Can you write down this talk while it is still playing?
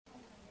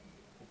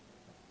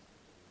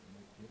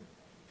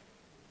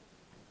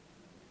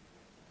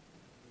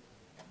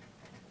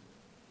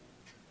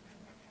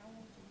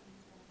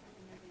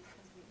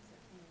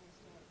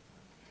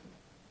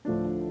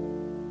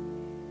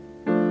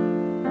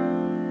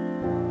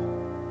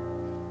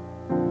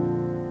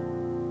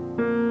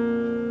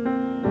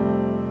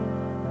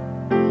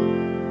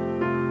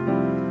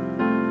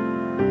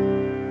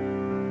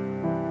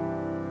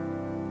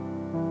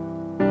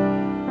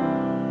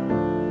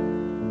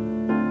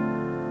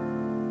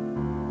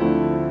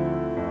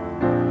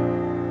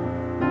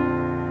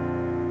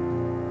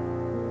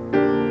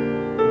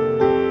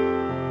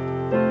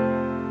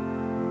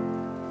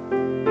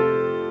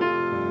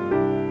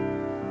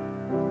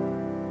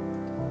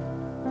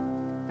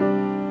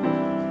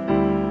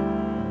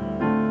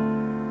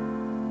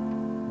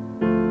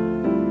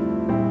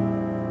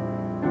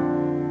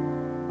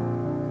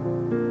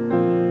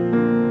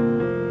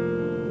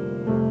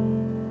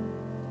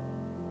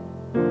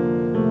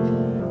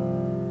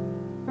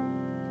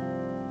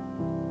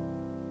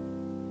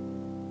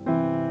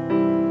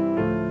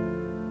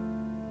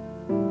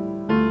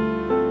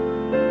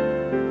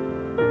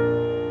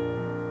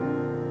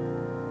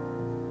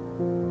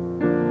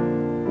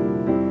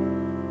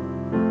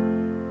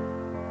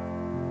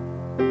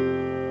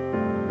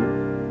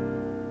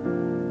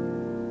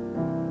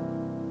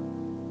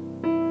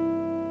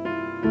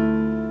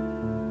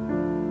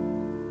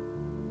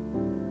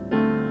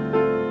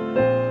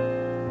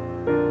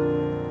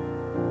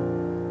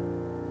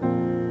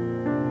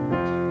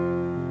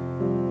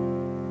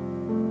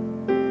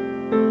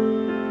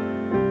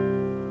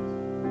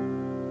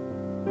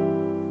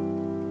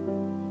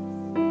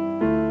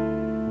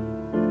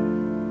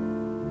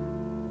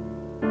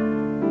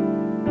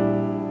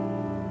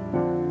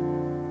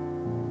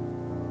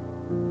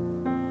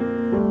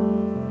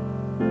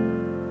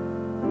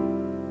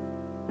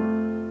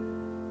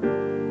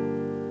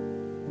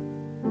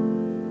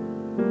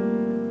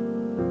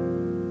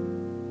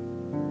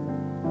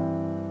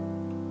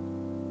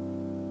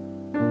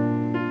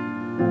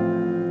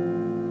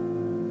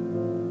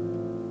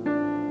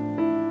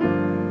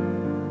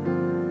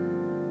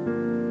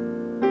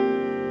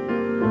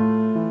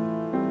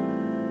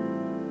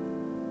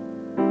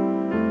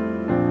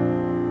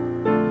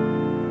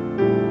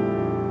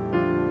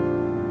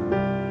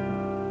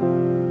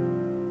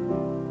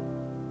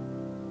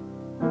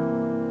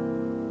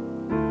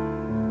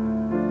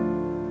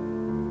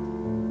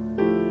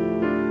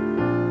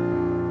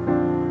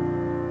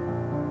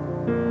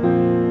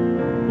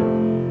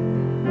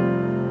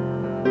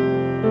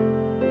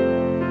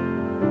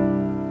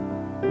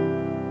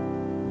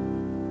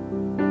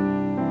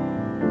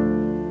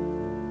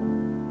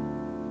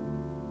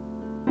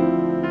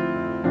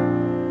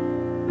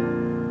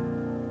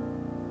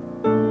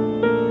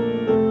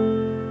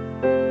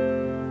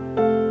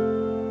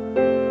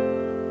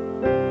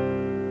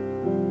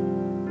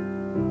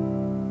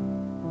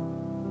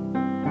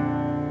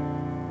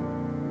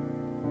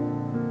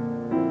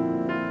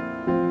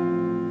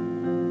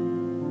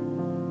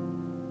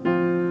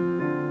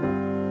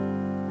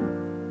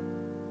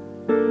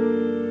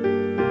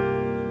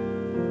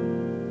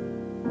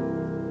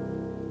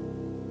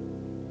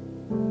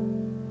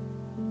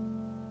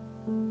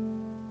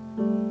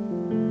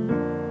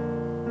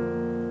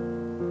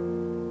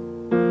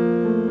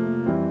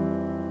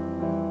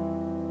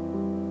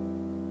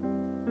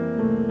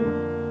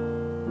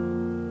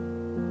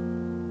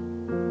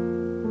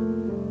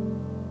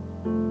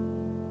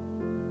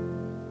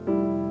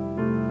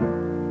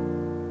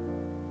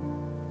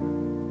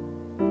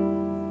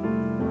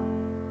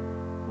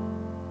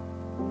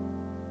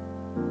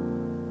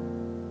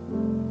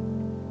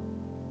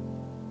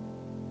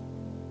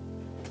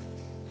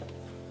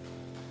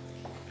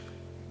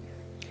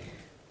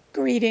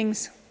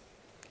Greetings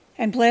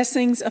and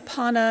blessings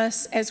upon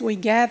us as we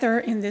gather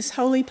in this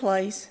holy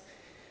place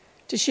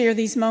to share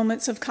these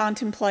moments of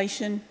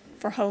contemplation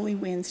for Holy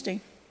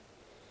Wednesday.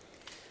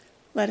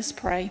 Let us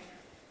pray.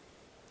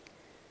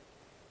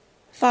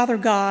 Father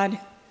God,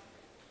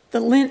 the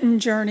Lenten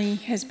journey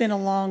has been a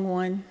long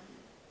one.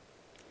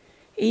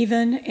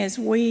 Even as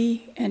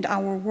we and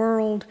our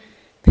world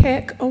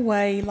peck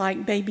away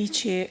like baby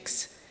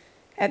chicks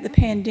at the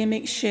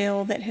pandemic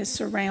shell that has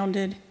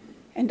surrounded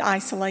and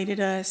isolated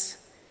us,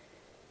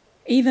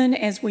 even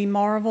as we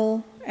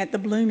marvel at the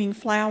blooming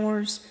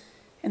flowers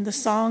and the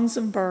songs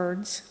of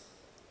birds,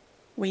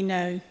 we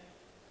know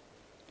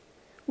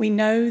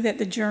that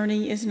the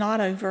journey is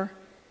not over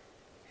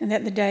and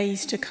that the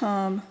days to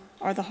come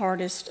are the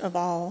hardest of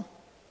all.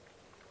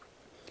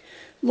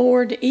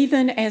 Lord,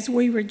 even as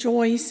we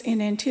rejoice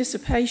in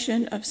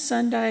anticipation of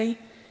Sunday,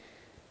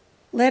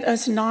 let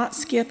us not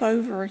skip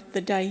over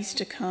the days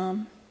to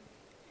come,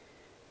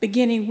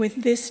 beginning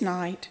with this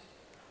night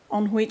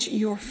on which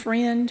your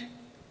friend,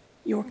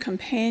 your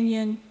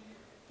companion,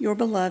 your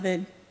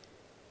beloved,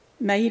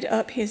 made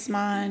up his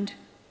mind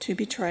to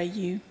betray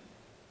you.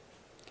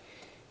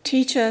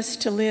 Teach us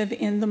to live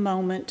in the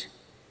moment,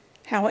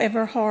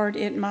 however hard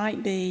it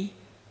might be,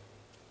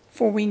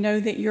 for we know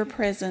that your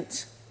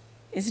presence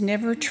is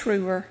never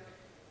truer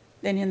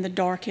than in the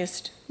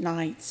darkest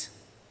nights.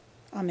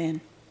 Amen.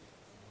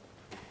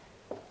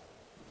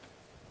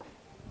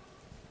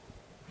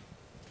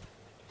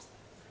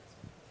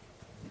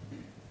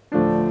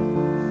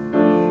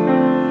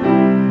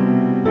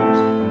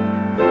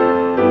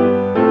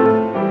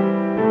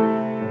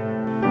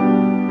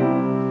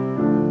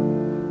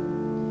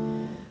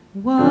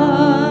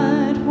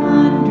 What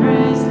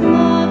wondrous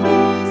love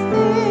is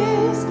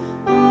this,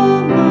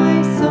 oh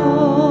my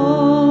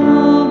soul,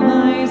 oh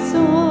my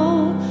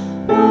soul.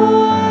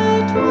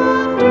 What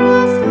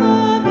wondrous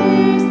love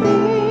is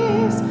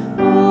this,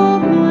 oh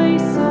my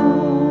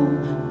soul.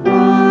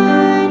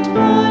 What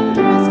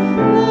wondrous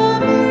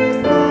love is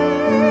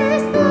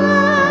this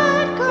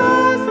that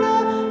caused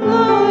the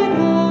Lord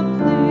of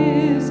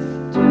bliss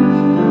to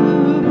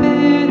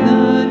bear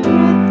the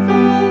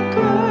dreadful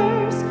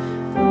curse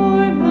for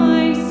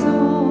my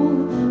soul,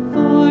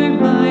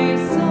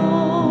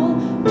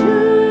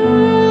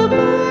 to bear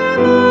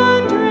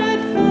the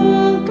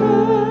dreadful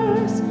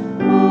curse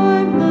for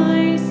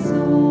my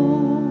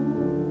soul.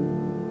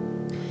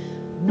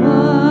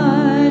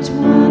 What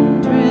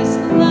wondrous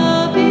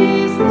love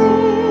is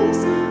this,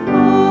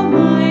 oh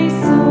my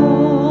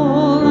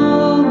soul,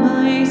 oh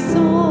my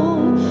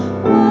soul.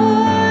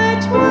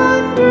 What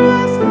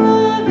wondrous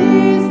love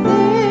is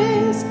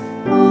this,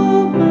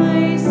 oh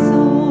my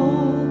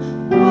soul.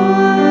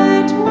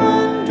 What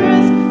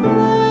wondrous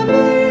love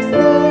is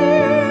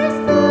this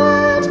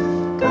that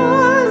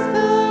caused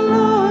the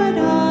Lord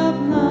of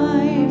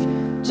life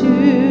to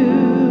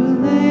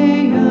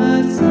lay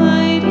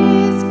aside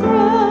his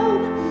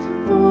crown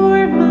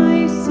for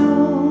my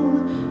soul,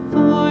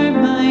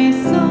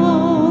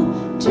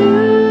 to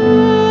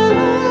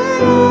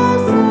lay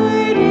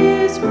aside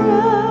his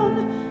crown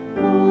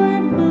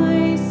for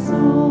my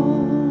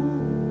soul.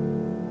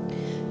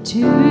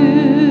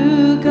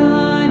 To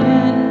God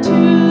and to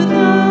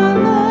the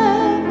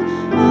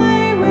Lamb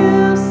I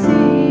will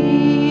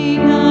sing,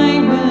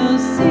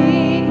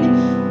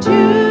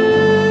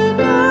 to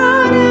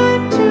God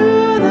and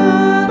to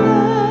the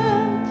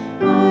Lamb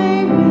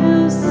I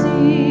will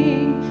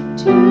sing,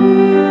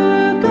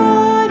 to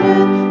God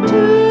and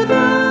to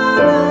the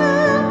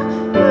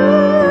Lamb who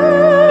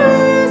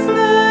is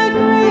the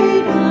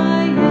great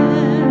I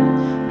am.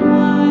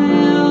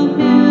 While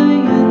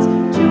millions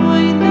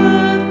join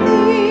the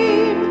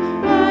theme,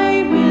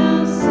 I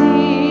will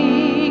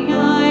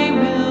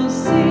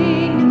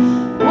sing,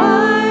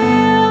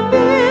 while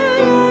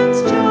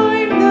millions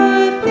join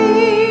the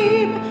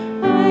theme,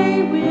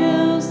 I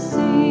will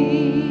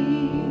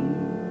sing.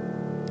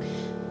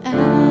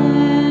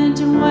 And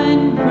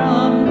when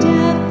from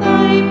death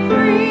I'm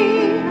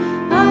free,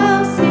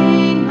 I'll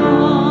sing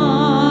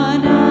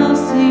on, and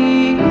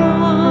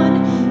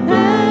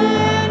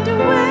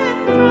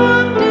when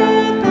from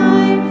death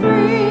I'm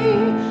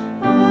free,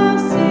 I'll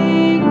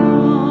sing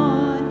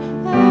on,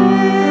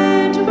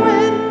 and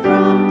when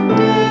from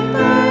death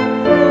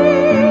I'm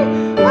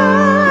free,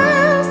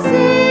 I'll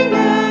sing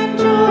and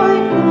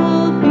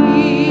joyful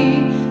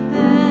be,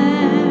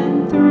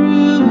 and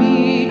through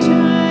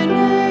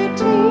eternity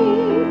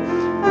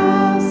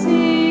I'll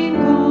sing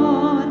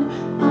on,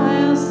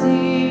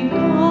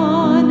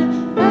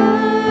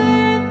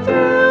 and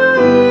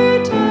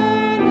through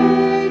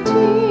eternity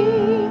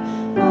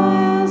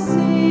I'll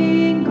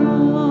sing on.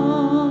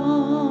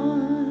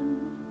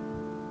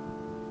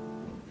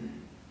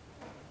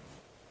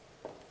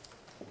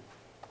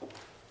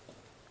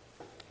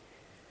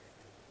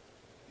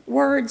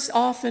 Words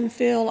often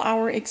fill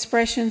our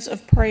expressions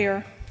of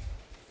prayer.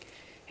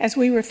 As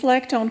we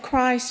reflect on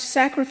Christ's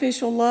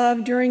sacrificial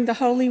love during the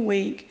Holy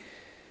Week,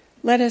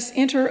 let us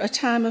enter a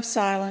time of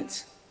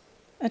silence,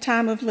 a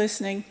time of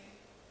listening.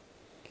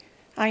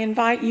 I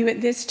invite you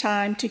at this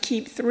time to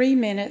keep 3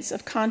 minutes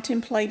of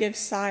contemplative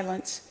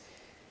silence.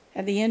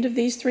 At the end of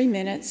these 3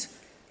 minutes,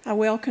 I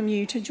welcome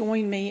you to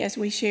join me as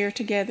we share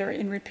together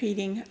in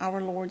repeating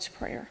our Lord's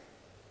Prayer.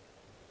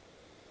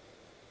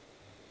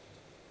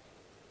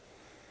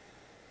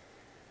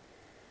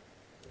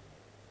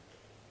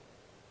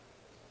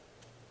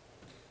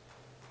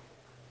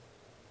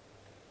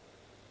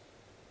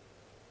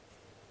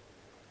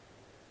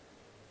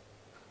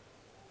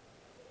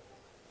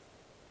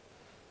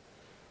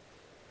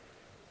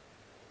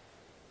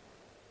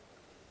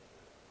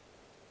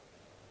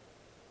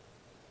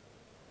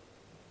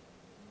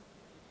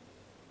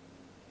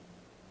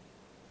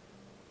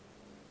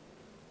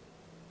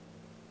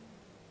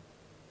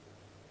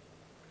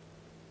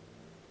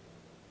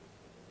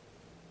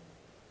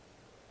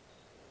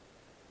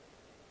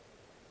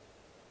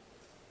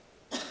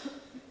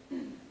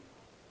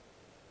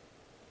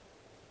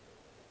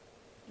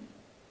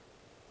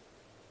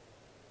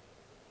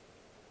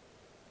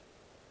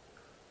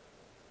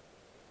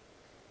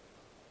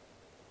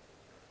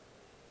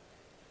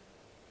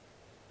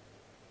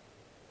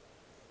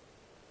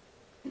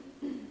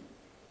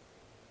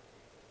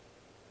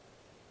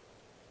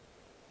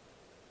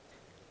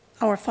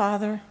 Our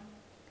Father,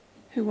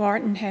 who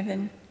art in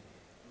heaven,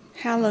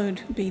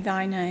 hallowed be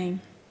thy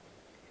name.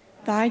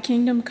 Thy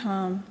kingdom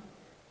come,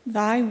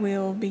 thy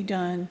will be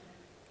done,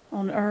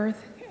 on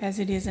earth as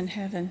it is in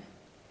heaven.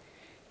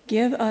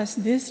 Give us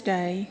this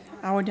day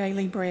our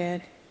daily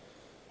bread,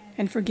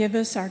 and forgive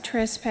us our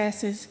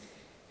trespasses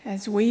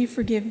as we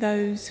forgive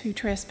those who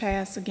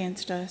trespass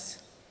against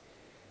us.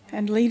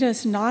 And lead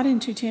us not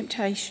into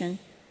temptation,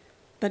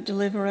 but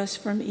deliver us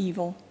from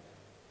evil.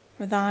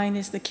 For thine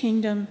is the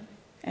kingdom,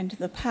 and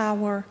the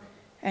power,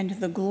 and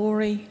the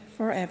glory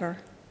forever.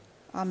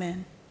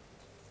 Amen.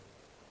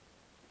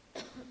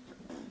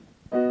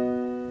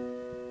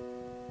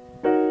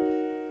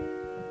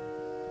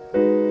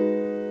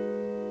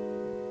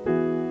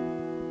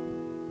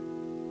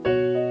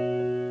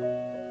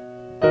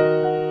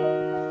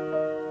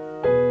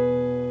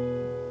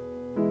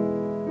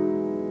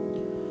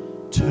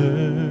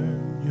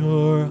 Turn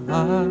your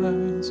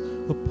eyes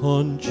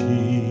upon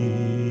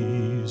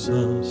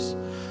Jesus.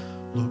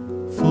 Look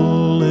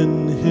full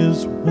in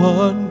his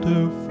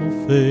wonderful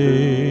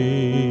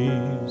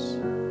face,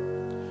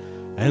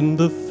 and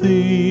the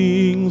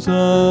things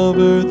of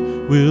earth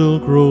will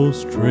grow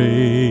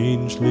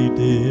strangely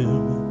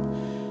dim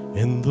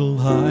in the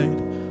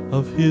light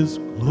of his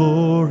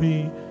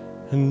glory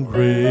and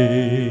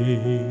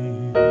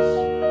grace.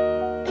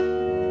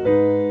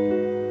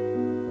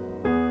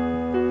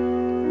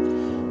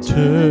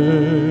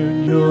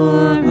 Turn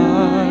your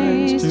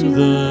eyes to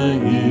the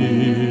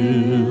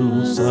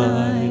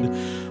hillside,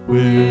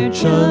 where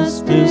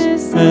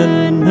justice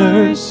and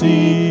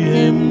mercy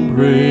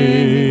embrace.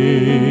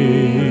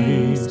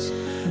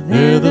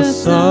 There the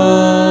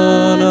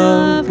Son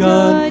of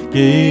God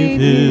gave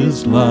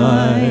his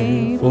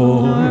life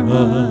for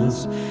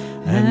us,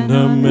 and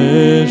our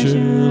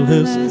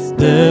measureless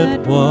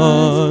debt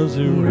was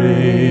erased.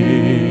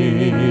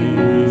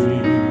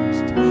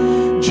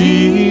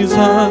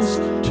 Jesus,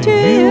 to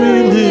you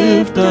we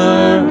lift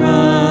our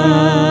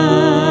eyes.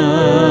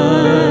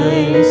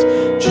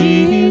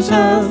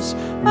 Jesus,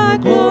 our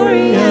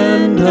glory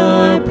and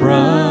our prize.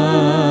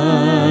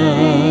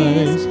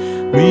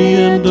 We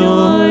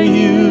adore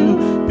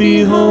you,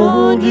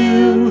 behold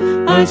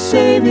you, our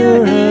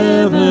Savior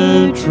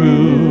ever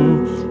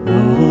true.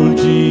 Oh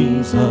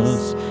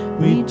Jesus,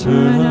 we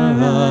turn our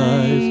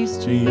eyes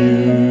to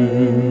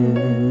you.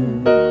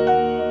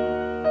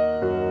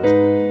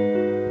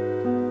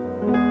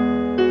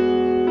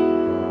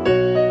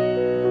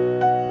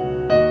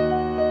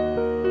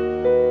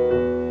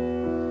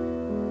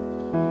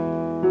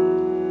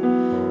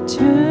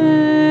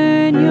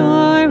 Turn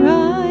your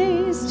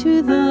eyes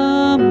to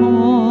the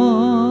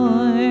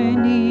morning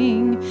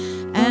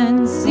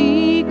and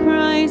see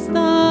Christ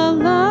the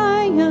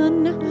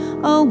Lion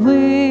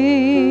awake.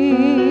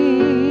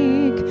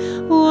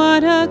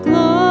 What a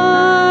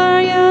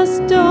glorious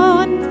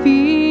dawn!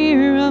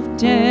 Fear of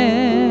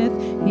death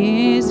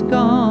is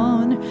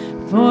gone,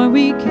 for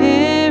we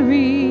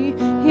carry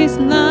his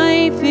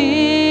life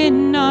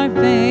in our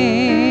veins.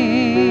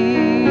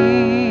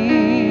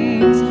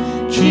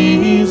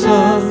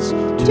 Jesus,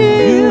 to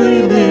you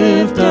we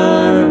lift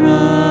our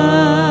eyes.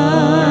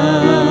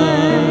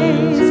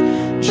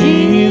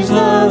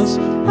 Jesus,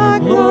 our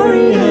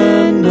glory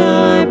and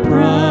our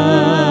prize.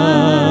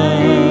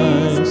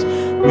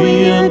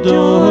 We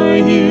adore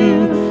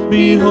you,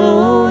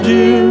 behold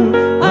you,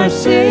 our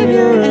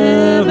Savior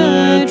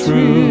ever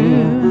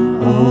true.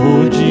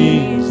 Oh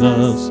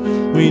Jesus,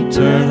 we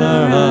turn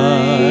our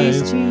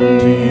eyes to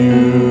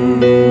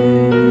you.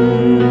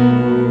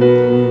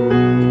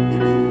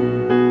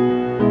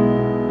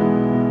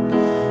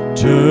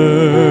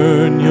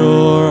 Turn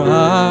your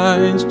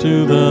eyes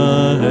to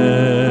the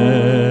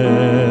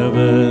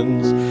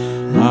heavens.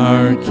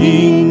 Our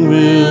King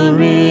will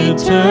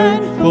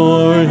return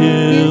for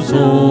his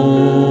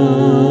own.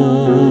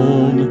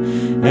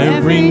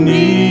 Every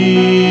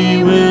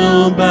knee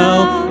will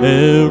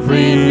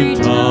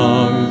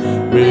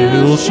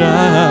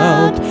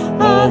shout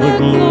all the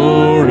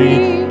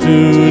glory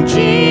to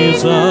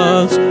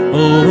Jesus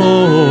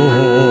alone.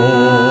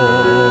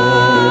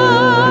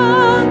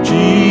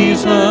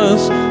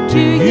 Jesus, to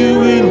you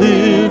we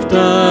lift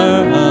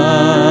our eyes.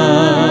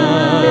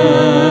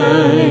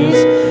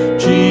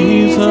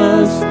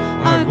 Jesus,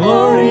 our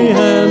glory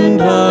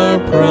and our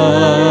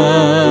prize.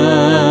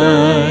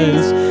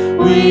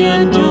 We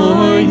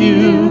adore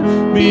you,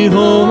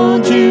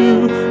 behold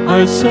you,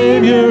 our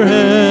Savior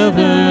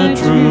ever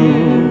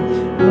true.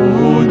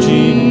 Oh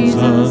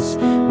Jesus,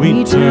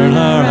 we turn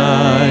our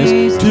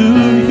eyes to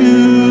you.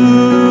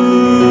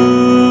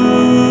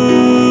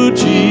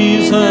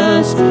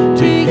 Jesus,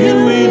 to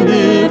you we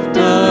lift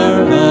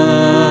our eyes.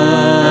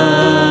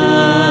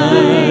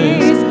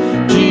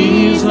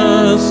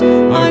 Jesus,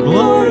 our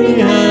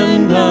glory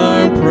and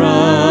our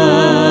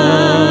prize.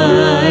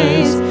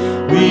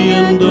 We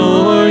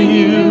adore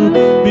you,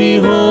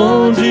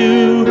 behold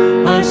you,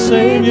 our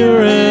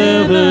Savior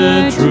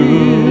ever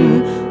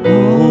true.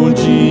 Oh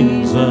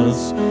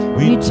Jesus,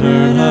 we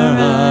turn our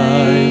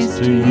eyes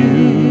to you.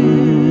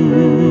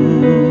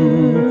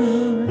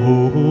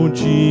 Oh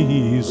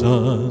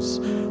Jesus,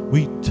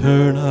 we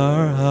turn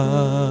our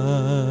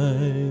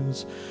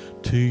eyes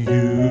to you.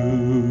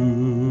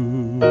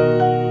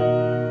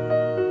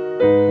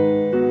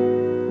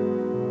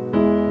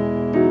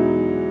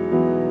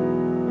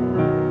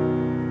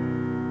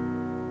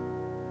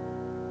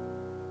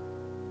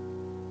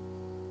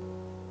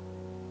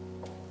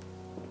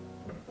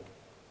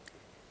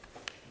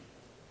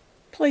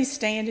 Please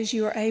stand as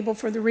you are able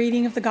for the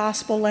reading of the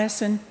gospel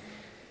lesson,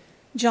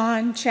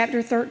 John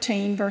chapter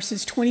 13,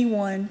 verses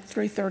 21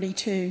 through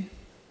 32.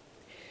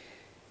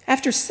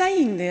 After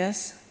saying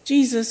this,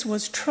 Jesus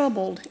was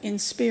troubled in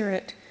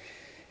spirit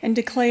and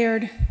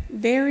declared,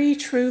 "Very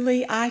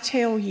truly I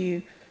tell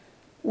you,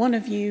 one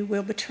of you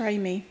will betray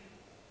me."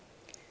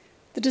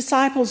 The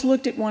disciples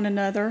looked at one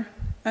another,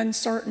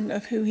 uncertain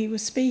of who he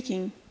was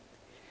speaking.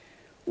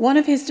 One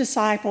of his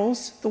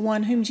disciples, the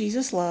one whom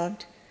Jesus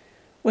loved,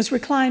 was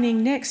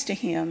reclining next to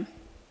him.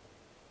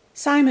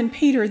 Simon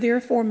Peter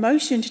therefore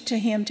motioned to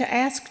him to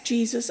ask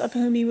Jesus of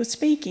whom he was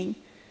speaking.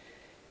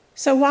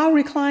 So while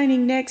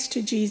reclining next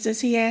to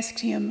Jesus, he asked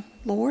him,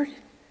 "Lord,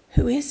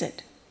 who is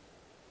it?"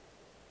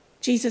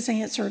 Jesus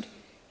answered,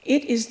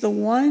 "It is the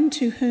one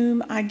to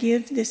whom I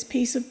give this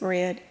piece of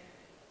bread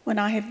when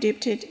I have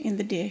dipped it in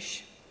the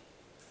dish."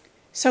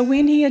 So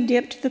when he had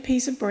dipped the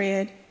piece of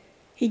bread,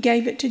 he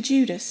gave it to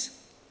Judas,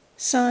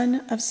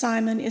 son of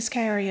Simon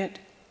Iscariot.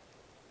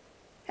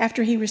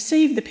 After he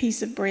received the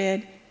piece of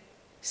bread,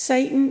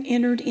 Satan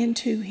entered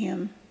into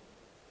him.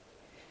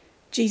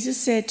 Jesus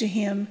said to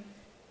him,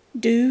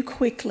 "Do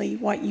quickly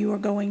what you are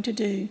going to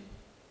do."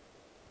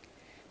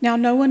 Now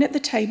no one at the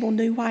table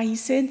knew why he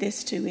said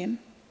this to him.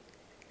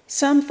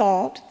 Some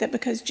thought that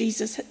because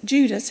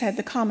Judas had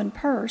the common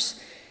purse,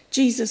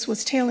 Jesus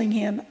was telling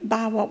him,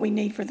 "Buy what we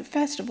need for the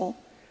festival,"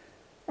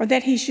 or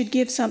that he should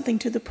give something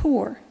to the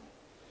poor.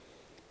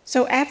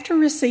 So after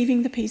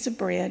receiving the piece of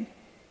bread,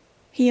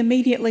 he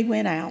immediately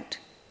went out,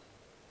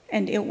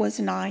 and it was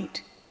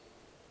night.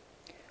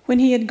 When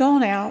he had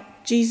gone out,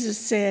 Jesus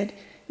said,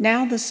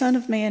 "Now the Son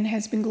of Man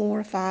has been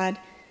glorified,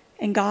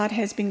 and God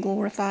has been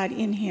glorified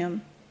in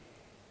him.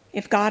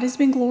 If God has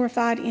been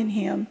glorified in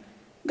him,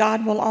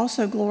 God will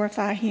also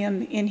glorify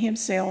him in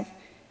himself,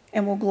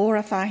 and will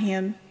glorify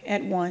him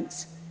at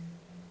once."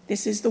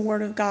 This is the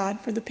word of God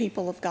for the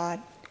people of God.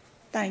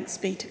 Thanks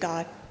be to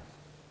God.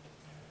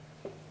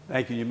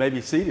 Thank you. You may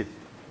be seated.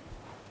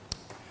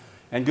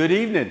 And good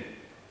evening.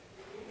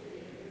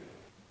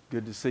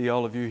 Good to see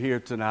all of you here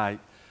tonight.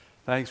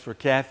 Thanks for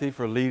Kathy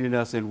for leading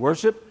us in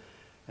worship,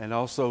 and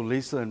also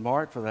Lisa and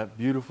Mark for that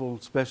beautiful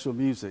special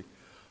music.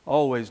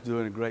 Always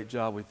doing a great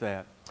job with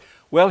that.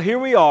 Well, here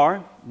we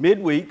are,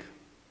 midweek,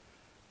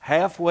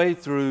 halfway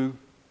through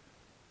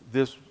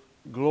this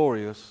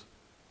glorious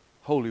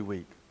Holy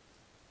Week.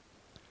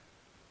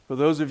 For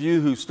those of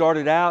you who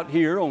started out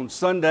here on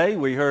Sunday,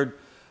 we heard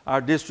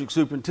our district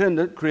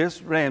superintendent,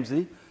 Chris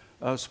Ramsey,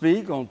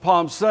 speak on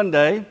Palm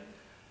Sunday,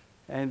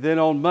 and then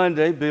on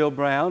Monday, Bill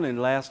Brown,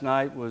 and last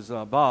night was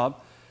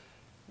Bob,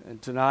 and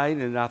tonight,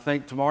 and I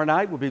think tomorrow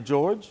night will be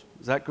George.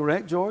 Is that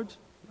correct, George?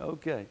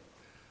 Okay.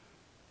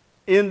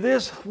 In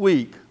this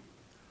week,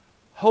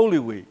 Holy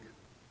Week,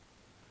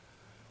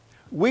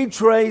 we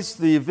trace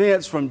the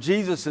events from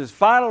Jesus'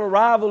 final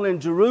arrival in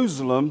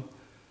Jerusalem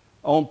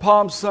on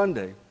Palm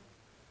Sunday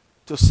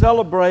to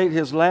celebrate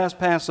his last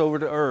Passover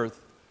to earth,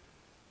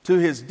 to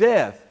his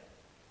death,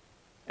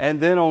 and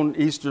then on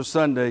Easter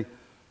Sunday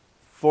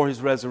for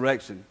his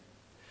resurrection.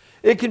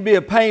 It can be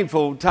a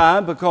painful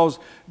time because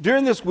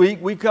during this week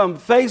we come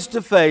face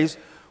to face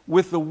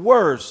with the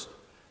worst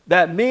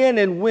that men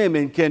and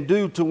women can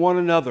do to one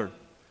another,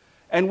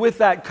 and with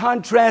that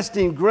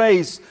contrasting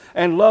grace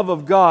and love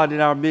of God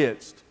in our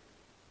midst.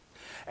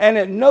 And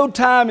at no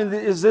time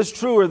is this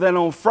truer than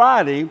on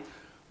Friday,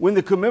 when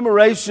the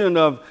commemoration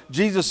of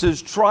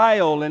Jesus'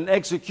 trial and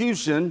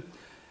execution,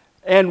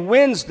 and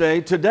Wednesday,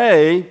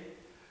 today,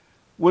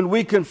 when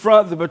we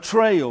confront the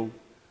betrayal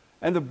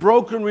and the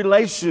broken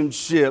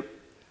relationship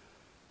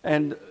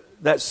and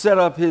that set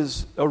up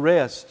his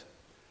arrest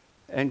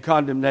and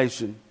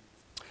condemnation.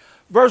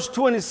 Verse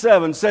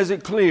 27 says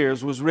it clear,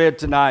 as was read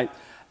tonight.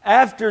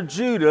 After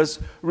Judas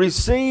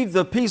received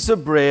the piece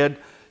of bread,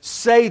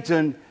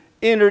 Satan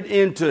entered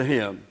into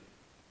him.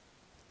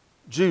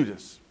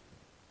 Judas.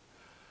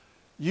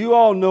 You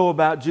all know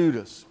about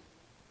Judas.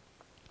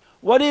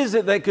 What is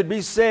it that could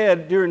be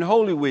said during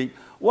Holy Week?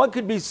 What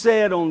could be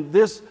said on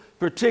this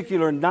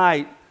particular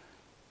night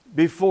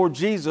before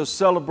Jesus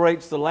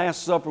celebrates the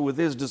Last Supper with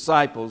his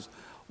disciples?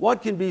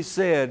 What can be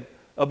said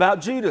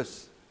about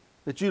Judas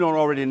that you don't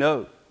already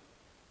know?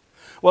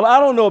 Well,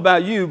 I don't know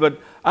about you, but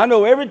I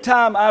know every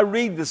time I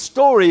read the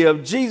story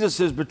of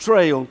Jesus'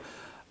 betrayal,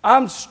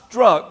 I'm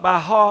struck by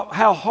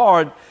how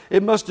hard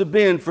it must have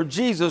been for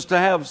Jesus to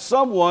have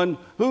someone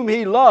whom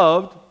he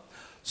loved,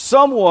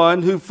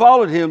 someone who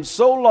followed him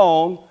so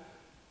long,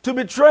 to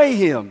betray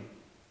him.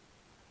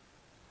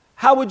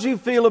 How would you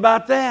feel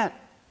about that?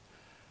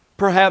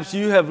 Perhaps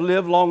you have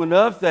lived long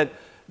enough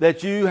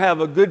that you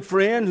have a good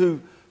friend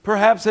who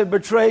perhaps had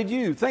betrayed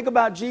you. Think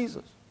about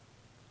Jesus.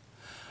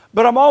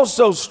 But I'm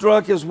also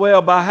struck as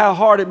well by how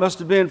hard it must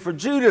have been for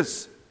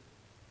Judas.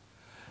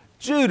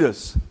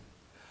 Judas,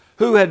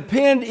 who had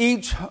pinned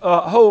each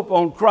hope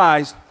on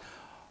Christ,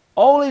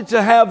 only to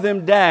have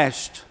them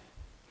dashed.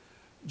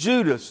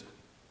 Judas,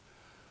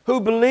 who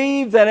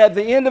believed that at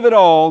the end of it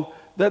all,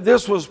 that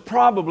this was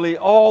probably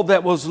all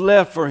that was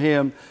left for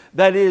him,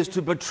 that is,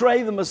 to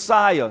betray the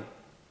Messiah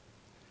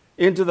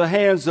into the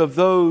hands of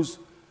those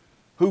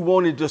who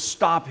wanted to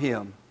stop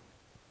him.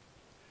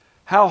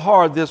 How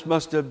hard this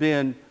must have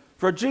been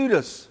for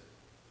Judas.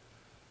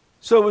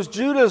 So was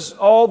Judas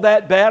all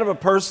that bad of a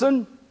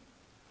person?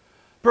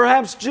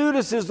 Perhaps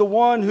Judas is the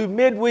one who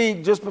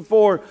midweek, just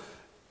before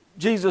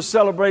Jesus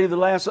celebrated the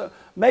Last Supper,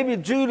 maybe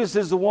Judas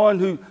is the one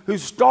who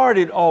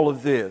started all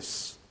of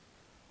this,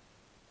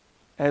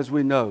 as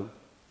we know.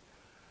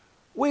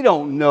 We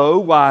don't know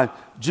why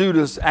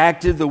Judas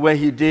acted the way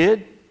he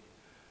did.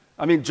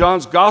 I mean,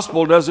 John's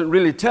gospel doesn't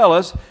really tell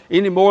us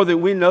any more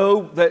than we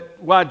know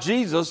that why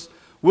Jesus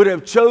would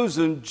have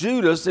chosen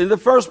Judas in the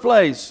first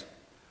place.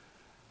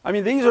 I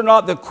mean, these are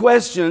not the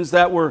questions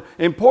that were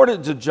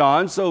important to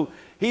John, so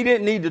he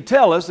didn't need to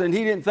tell us, and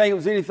he didn't think it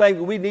was anything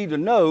that we need to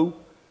know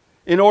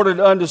in order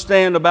to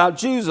understand about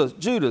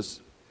Judas.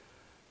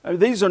 I mean,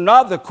 these are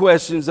not the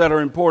questions that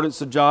are important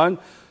to John,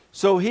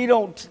 so he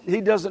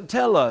doesn't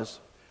tell us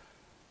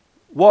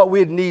what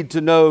we'd need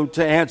to know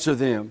to answer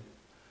them.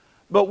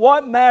 But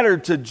what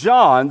mattered to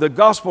John, the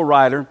gospel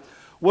writer,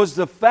 was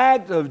the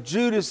fact of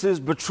Judas's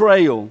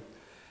betrayal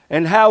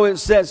and how it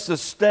sets the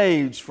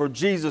stage for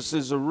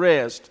Jesus'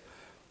 arrest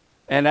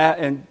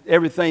and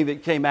everything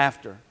that came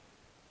after.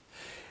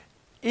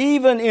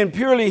 Even in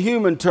purely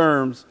human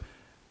terms,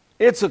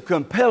 it's a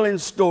compelling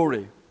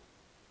story.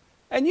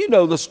 And you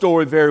know the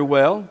story very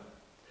well.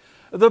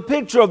 The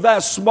picture of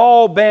that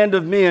small band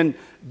of men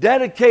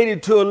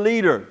dedicated to a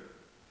leader,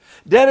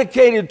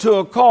 dedicated to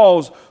a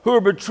cause, who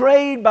are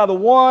betrayed by the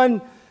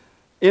one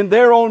in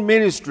their own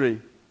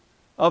ministry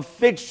of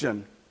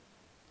fiction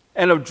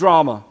and of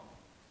drama.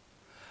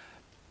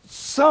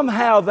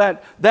 Somehow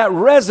that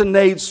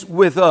resonates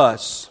with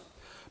us,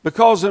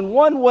 because in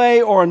one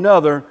way or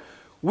another,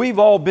 we've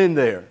all been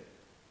there.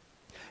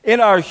 In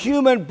our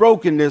human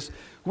brokenness,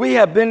 we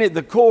have been at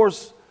the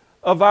course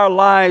of our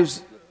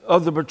lives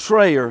of the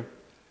betrayer,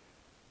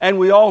 and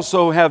we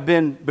also have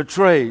been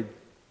betrayed.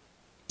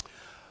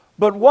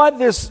 But what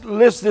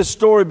lifts this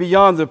story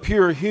beyond the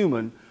pure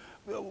human,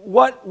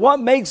 what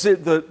makes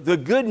it the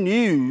good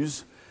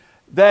news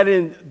that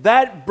in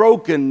that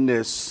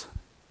brokenness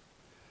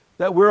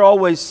that we're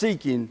always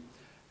seeking,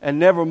 and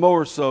never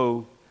more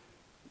so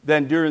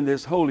than during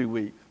this Holy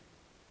Week,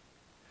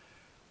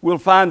 we'll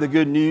find the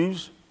good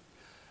news,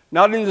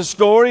 not in the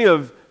story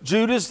of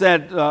Judas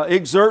that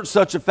exerts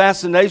such a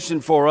fascination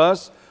for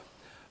us,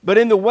 but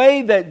in the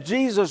way that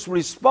Jesus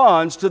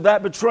responds to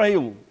that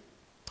betrayal.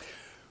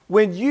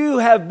 When you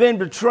have been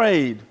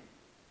betrayed,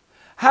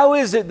 how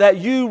is it that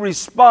you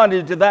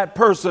responded to that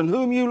person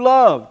whom you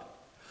loved,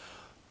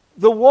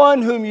 the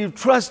one whom you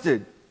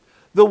trusted,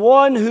 the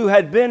one who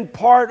had been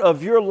part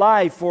of your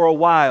life for a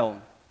while,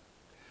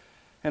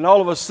 and all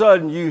of a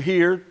sudden you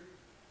hear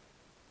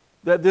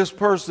that this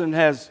person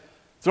has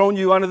thrown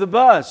you under the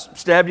bus,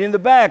 stabbed you in the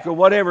back, or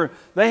whatever.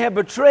 They have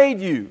betrayed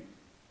you.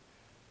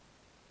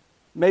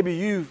 Maybe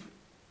you've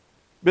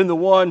been the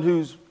one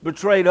who's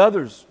betrayed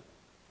others.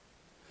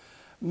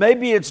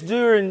 Maybe it's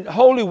during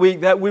Holy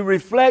Week that we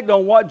reflect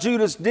on what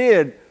Judas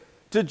did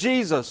to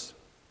Jesus,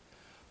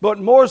 but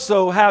more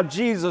so how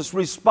Jesus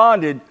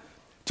responded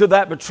to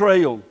that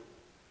betrayal.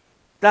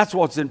 That's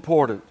what's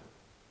important.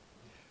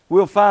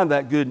 We'll find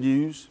that good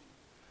news,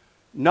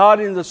 not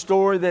in the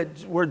story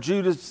where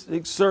Judas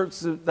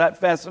exerts that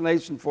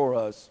fascination for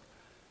us,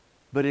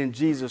 but in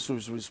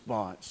Jesus'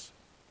 response.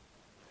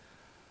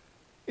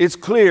 It's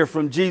clear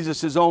from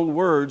Jesus' own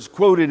words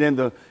quoted in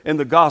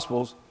the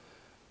Gospels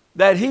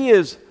that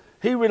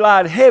he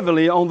relied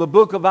heavily on the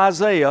book of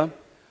Isaiah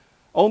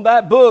on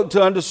that book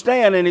to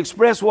understand and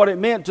express what it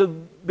meant to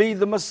be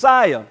the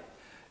Messiah,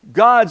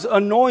 God's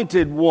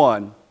anointed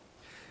one.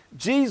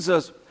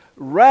 Jesus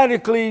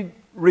radically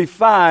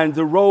refined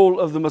the role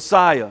of the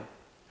Messiah.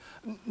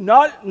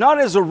 Not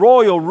as a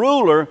royal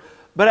ruler,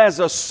 but as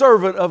a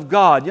servant of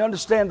God. You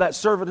understand that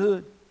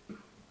servanthood?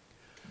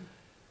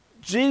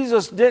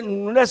 Jesus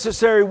didn't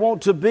necessarily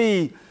want to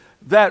be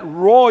that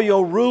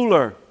royal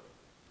ruler,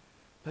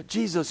 but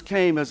Jesus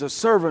came as a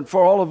servant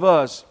for all of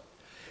us.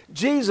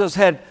 Jesus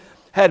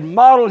had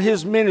modeled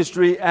his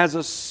ministry as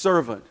a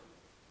servant.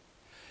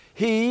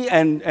 He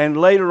and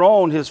later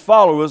on his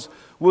followers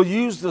will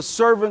use the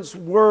servant's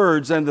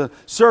words and the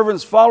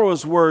servant's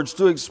followers' words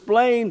to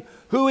explain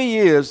who he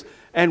is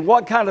and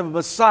what kind of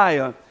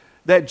Messiah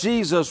that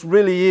Jesus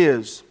really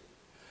is.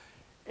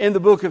 In the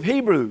book of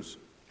Hebrews,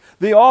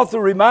 the author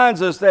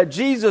reminds us that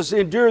Jesus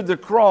endured the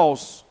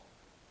cross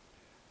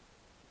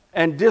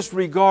and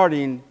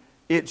disregarding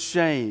its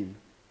shame.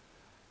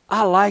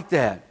 I like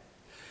that.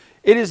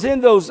 It is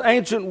in those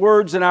ancient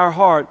words in our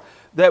heart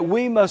that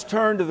we must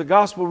turn to the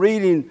gospel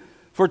reading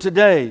for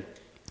today,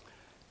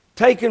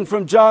 taken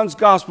from John's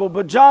gospel,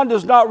 but John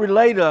does not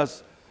relate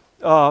us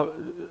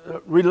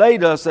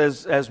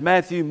as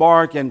Matthew,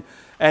 Mark, and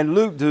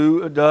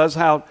Luke does,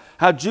 how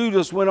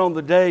Judas went on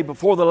the day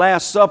before the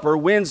Last Supper,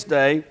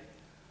 Wednesday,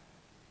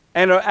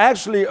 and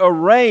actually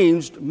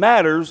arranged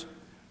matters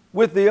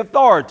with the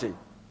authority.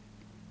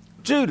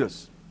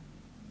 Judas.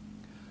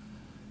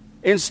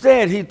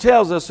 Instead, he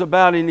tells us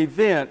about an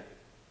event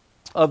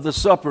of the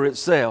supper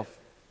itself.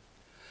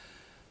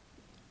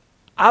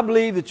 I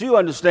believe that you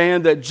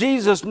understand that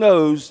Jesus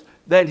knows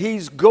that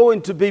he's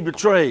going to be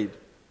betrayed.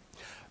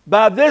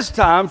 By this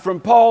time,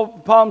 from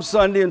Palm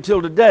Sunday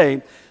until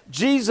today,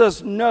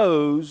 Jesus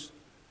knows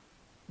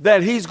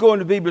that he's going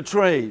to be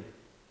betrayed.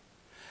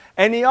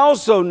 And he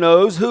also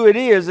knows who it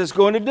is that's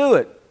going to do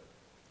it.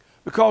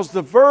 Because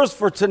the verse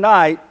for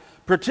tonight,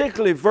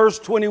 particularly verse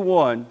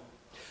 21,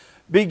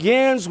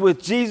 begins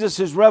with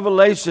Jesus'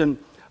 revelation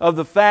of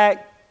the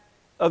fact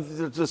of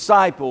the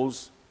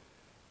disciples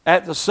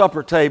at the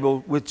supper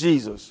table with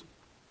Jesus.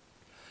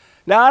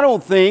 Now, I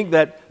don't think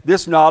that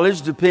this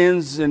knowledge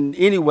depends in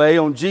any way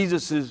on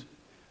Jesus'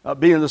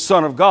 being the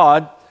Son of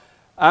God.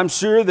 I'm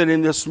sure that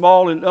in this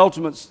small and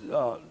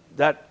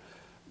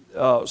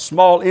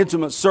small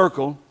intimate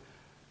circle,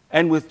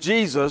 and with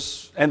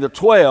Jesus and the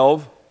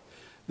 12,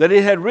 that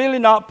it had really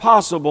not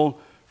possible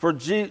for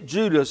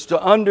Judas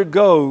to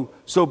undergo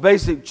so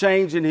basic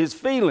change in his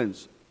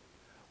feelings.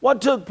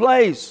 What took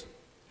place?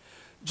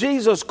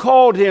 Jesus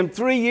called him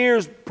 3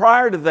 years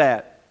prior to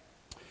that.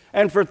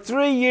 And for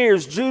 3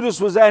 years,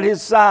 Judas was at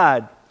his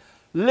side,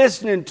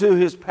 listening to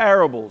his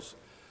parables,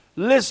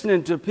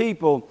 listening to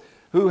people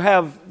who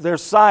have their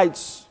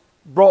sights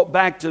brought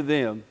back to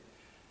them,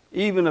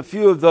 even a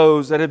few of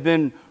those that have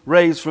been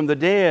raised from the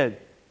dead.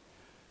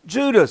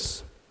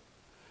 Judas.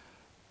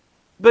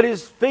 But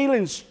his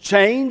feelings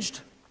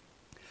changed.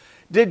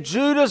 Did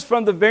Judas,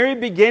 from the very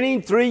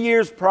beginning, 3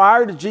 years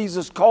prior to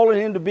Jesus calling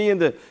him to be in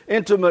the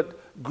intimate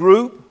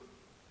group,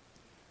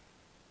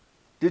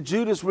 did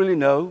Judas really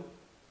know?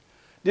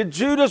 Did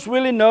Judas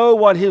really know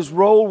what his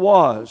role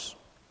was?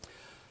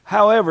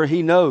 However,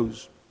 he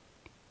knows.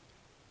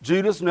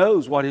 Judas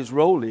knows what his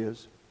role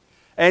is.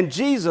 And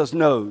Jesus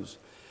knows.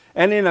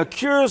 And in a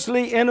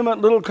curiously intimate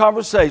little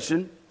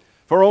conversation,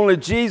 for only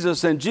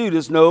Jesus and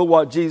Judas know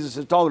what Jesus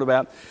is talking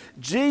about,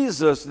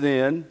 Jesus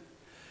then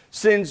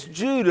sends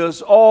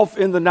Judas off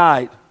in the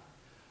night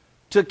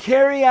to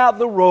carry out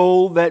the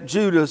role that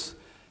Judas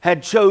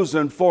had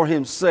chosen for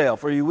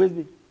himself. Are you with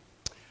me?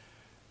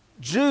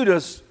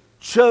 Judas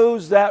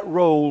chose that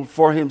role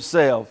for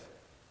himself.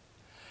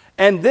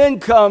 And then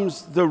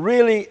comes the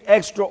really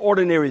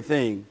extraordinary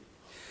thing.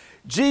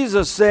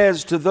 Jesus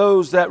says to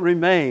those that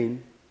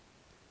remain,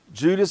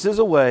 Judas is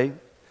away,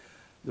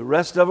 the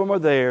rest of them are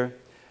there,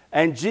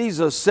 and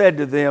Jesus said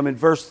to them in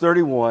verse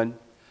 31,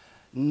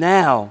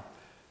 now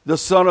the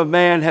Son of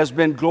Man has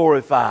been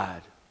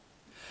glorified,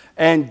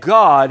 and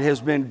God has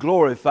been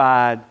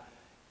glorified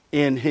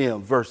in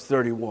him. Verse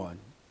 31.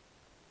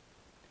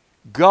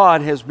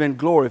 God has been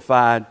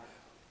glorified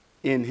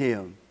in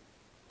him.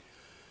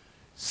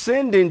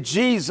 Sending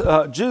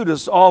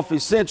Judas off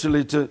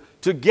essentially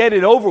to get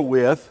it over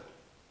with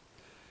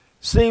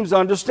seems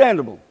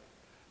understandable.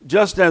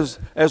 Just as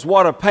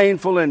what a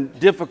painful and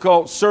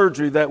difficult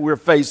surgery that we're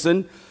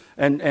facing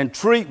and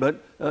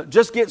treatment,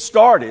 just get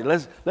started.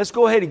 Let's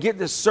go ahead and get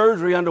this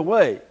surgery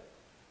underway.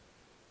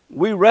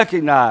 We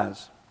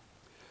recognize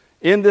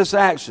in this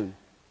action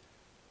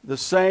the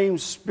same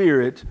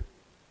spirit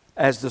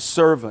as the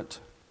servant,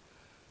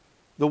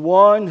 the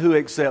one who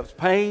accepts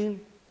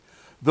pain,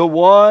 the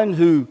one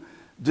who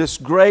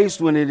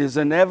disgraced when it is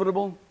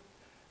inevitable,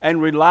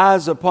 and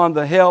relies upon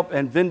the help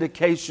and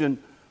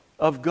vindication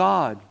of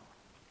God.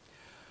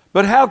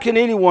 But how can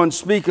anyone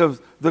speak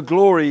of the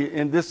glory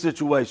in this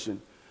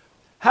situation?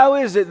 How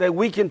is it that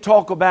we can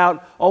talk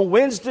about on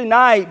Wednesday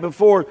night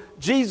before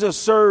Jesus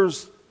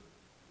serves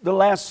the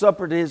Last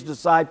Supper to his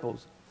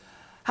disciples?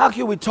 How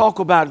can we talk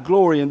about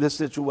glory in this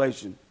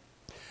situation?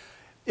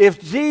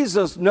 If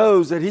Jesus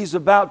knows that he's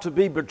about to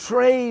be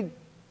betrayed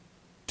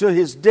to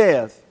his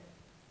death,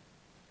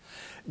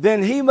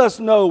 then he must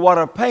know what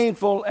a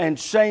painful and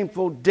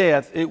shameful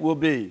death it will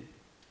be.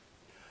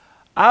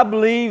 I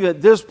believe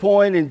at this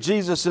point in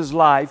Jesus'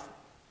 life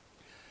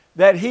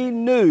that he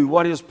knew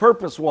what his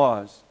purpose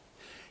was.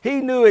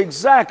 He knew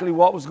exactly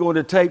what was going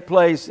to take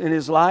place in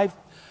his life.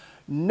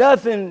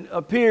 Nothing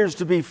appears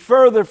to be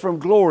further from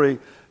glory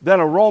than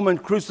a Roman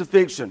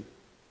crucifixion.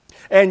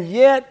 And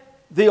yet,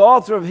 the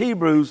author of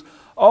Hebrews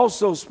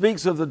also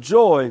speaks of the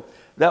joy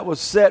that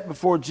was set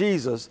before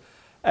Jesus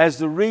as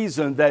the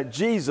reason that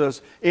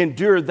Jesus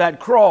endured that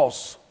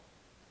cross.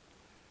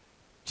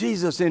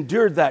 Jesus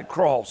endured that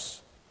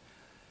cross.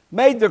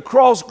 Made the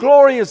cross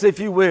glorious, if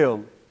you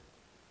will,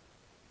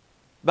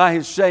 by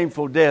his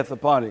shameful death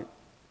upon it.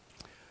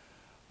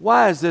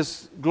 Why is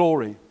this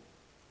glory?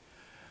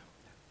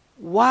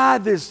 Why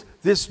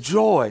this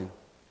joy?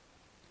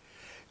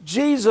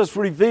 Jesus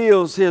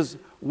reveals his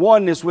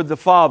oneness with the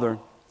Father,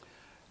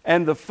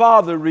 and the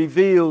Father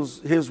reveals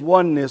his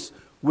oneness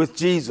with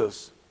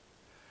Jesus.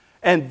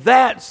 And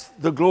that's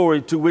the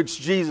glory to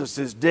which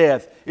Jesus'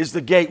 death is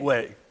the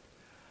gateway.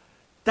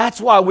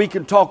 That's why we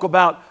can talk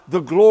about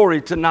the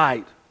glory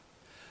tonight.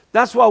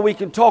 That's why we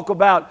can talk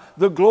about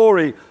the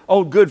glory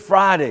on Good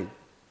Friday.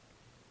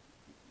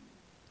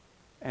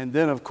 And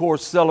then, of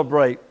course,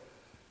 celebrate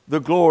the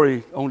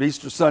glory on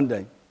Easter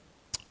Sunday.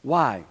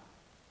 Why?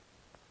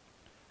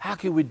 How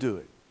can we do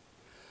it?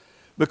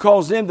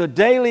 Because in the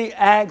daily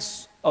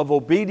acts of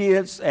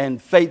obedience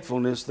and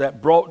faithfulness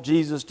that brought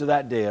Jesus to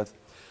that death,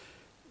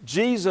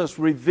 Jesus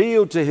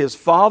revealed to his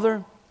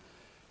Father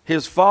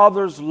his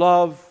Father's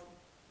love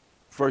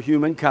for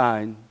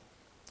humankind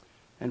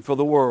and for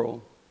the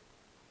world.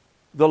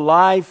 The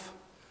life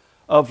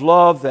of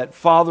love that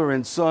Father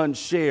and Son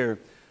share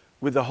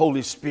with the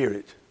Holy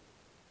Spirit.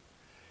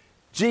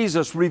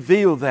 Jesus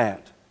revealed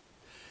that.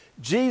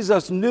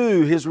 Jesus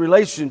knew his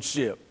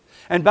relationship.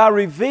 And by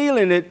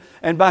revealing it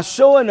and by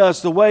showing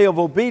us the way of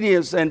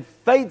obedience and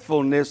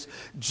faithfulness,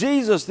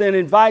 Jesus then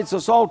invites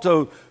us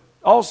also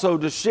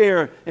to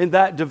share in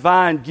that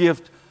divine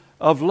gift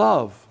of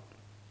love.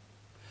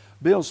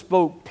 Bill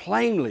spoke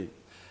plainly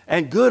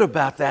and good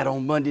about that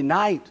on Monday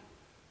night,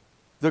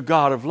 the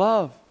God of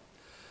love.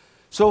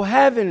 So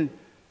having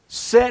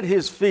set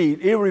his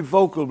feet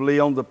irrevocably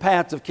on the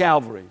path of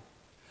Calvary,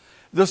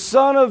 the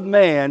Son of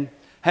Man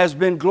has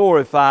been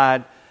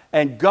glorified,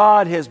 and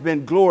God has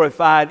been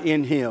glorified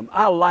in him.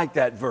 I like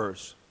that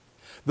verse.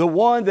 The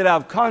one that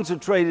I've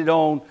concentrated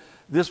on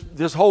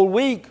this whole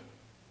week,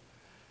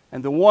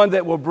 and the one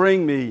that will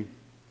bring me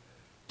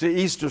to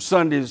Easter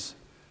Sunday's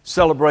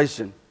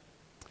celebration.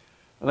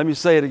 Let me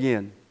say it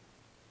again.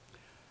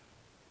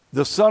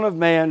 The Son of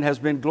Man has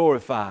been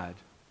glorified,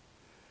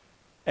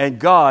 and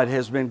God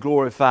has been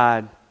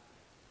glorified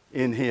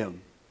in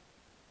him.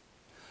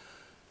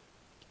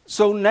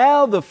 So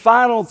now the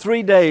final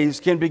 3 days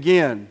can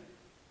begin.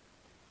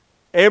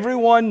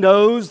 Everyone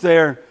knows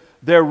their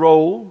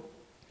role.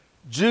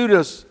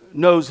 Judas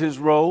knows his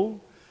role.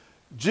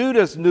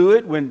 Judas knew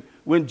it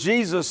when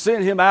Jesus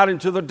sent him out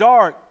into the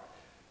dark.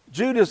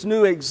 Judas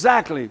knew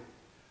exactly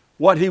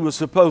what he was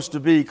supposed to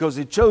be because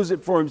he chose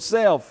it for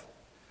himself.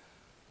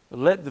 But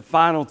let the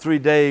final 3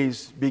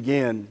 days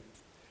begin.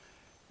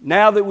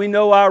 Now that we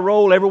know our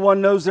role,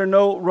 everyone knows their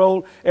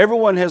role,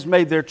 everyone has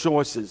made their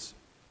choices.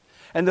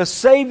 And the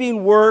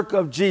saving work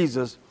of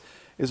Jesus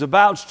is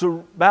about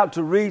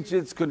to reach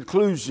its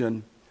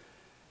conclusion,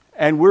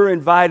 and we're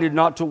invited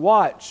not to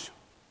watch.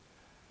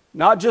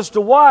 Not just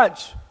to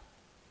watch,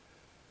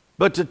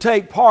 but to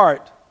take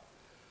part,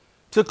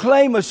 to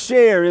claim a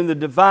share in the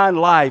divine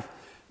life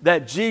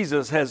that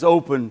Jesus has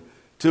opened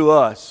to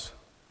us.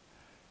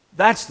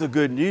 That's the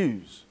good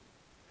news.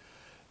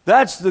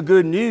 That's the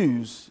good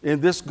news in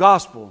this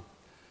gospel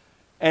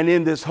and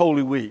in this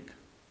Holy Week.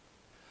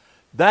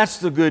 That's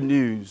the good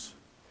news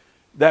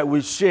that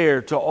we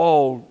share to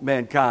all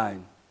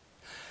mankind.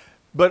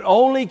 But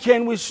only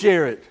can we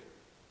share it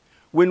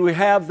when we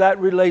have that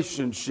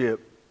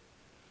relationship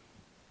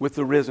with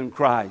the risen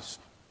Christ.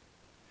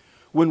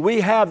 When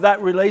we have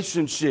that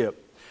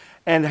relationship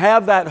and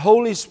have that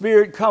Holy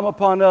Spirit come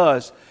upon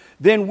us,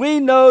 then we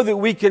know that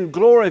we can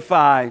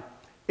glorify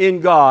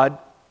in God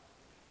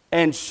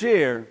and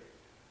share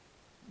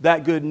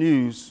that good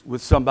news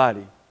with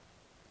somebody.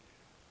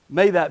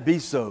 May that be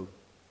so.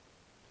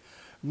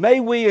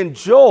 May we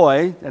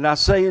enjoy, and I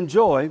say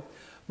enjoy,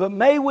 but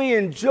may we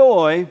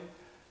enjoy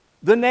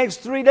the next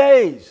 3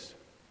 days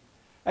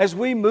as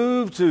we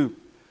move to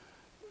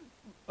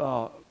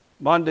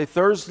Monday,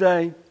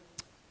 Thursday,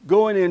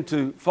 going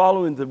into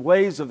following the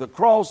ways of the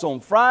cross on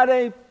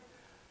Friday,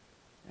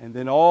 and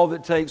then all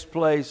that takes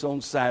place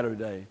on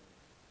Saturday.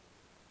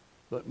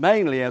 But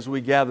mainly as we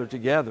gather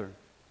together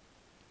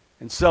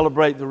and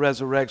celebrate the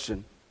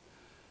resurrection,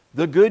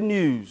 the good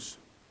news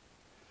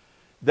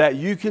that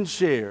you can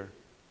share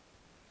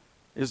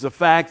is the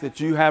fact that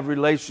you have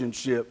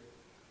relationship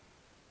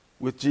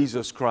with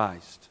Jesus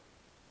Christ.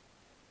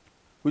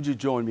 Would you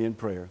join me in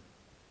prayer?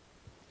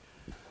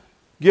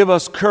 Give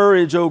us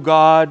courage, O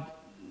God,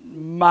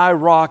 my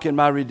rock and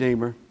my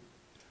redeemer,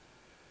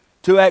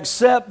 to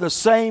accept the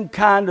same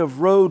kind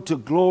of road to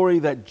glory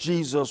that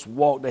Jesus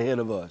walked ahead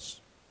of us.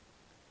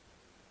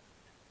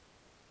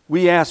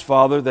 We ask,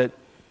 Father, that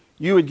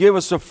you would give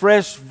us a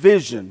fresh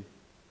vision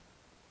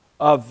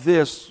of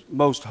this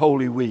most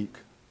holy week.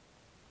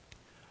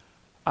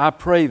 I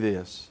pray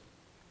this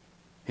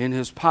in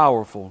his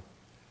powerful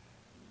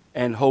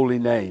and holy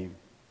name.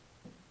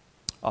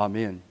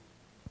 Amen.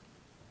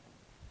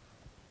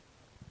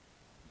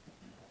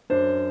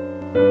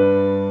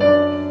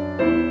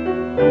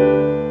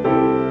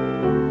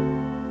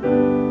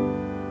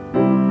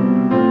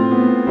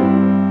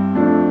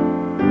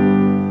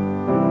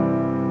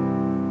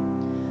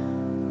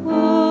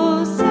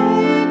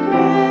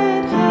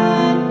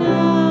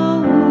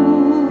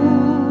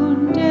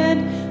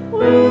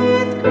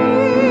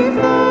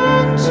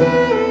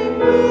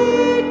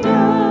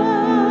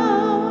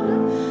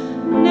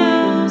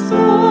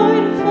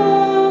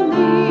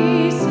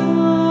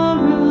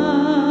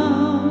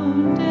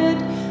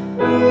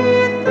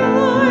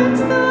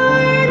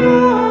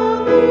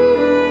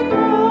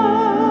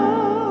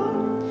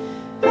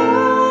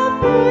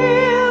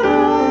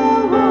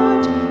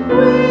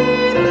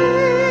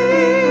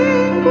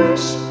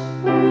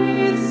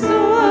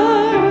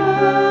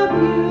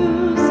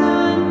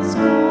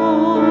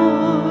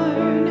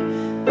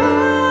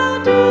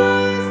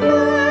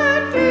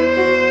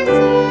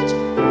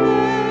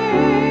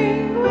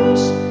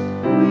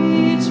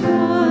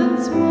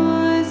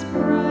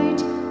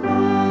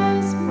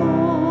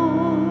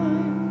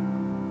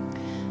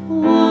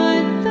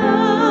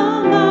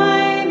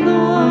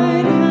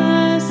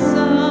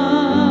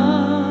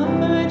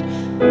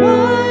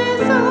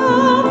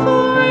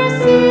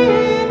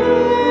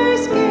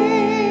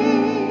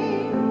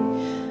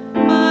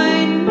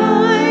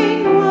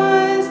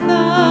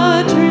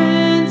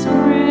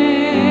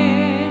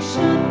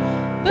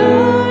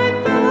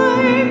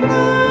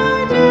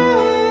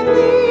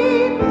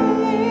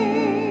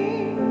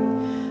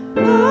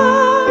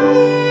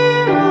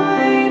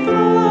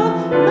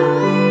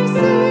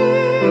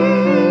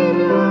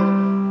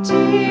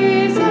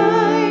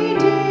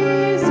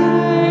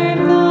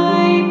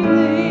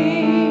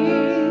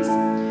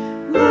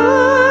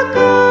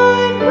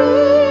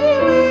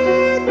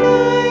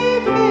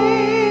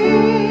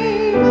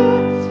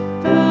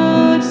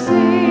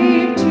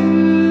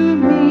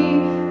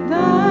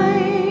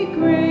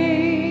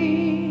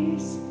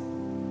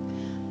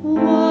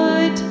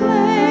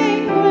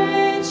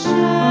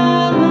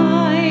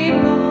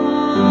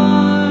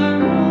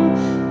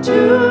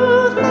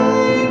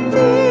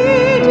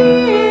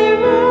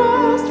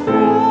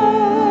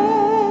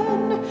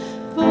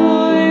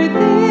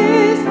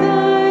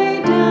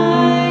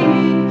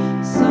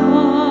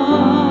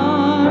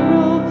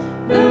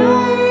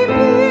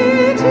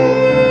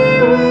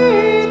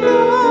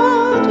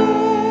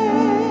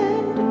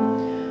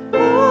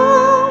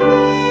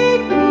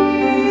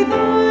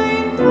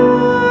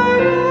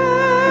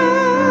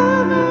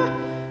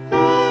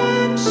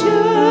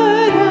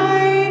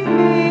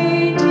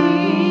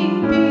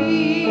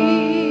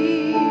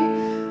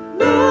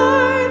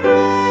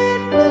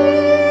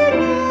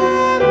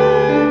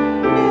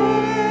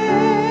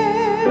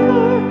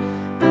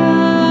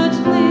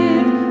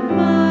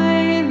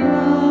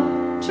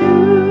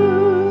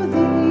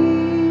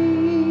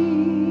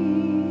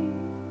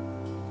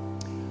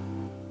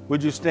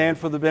 Would you stand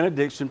for the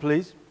benediction,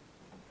 please?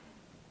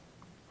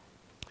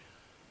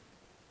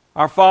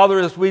 Our Father,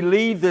 as we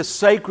leave this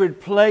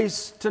sacred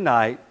place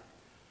tonight,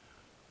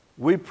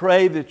 we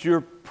pray that your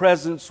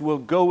presence will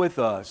go with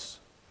us,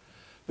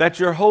 that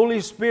your Holy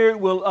Spirit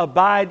will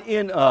abide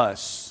in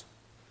us,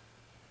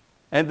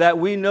 and that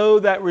we know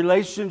that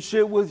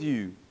relationship with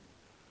you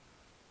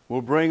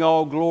will bring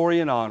all glory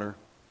and honor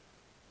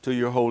to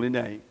your holy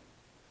name.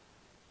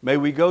 May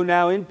we go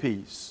now in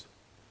peace.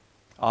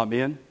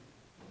 Amen.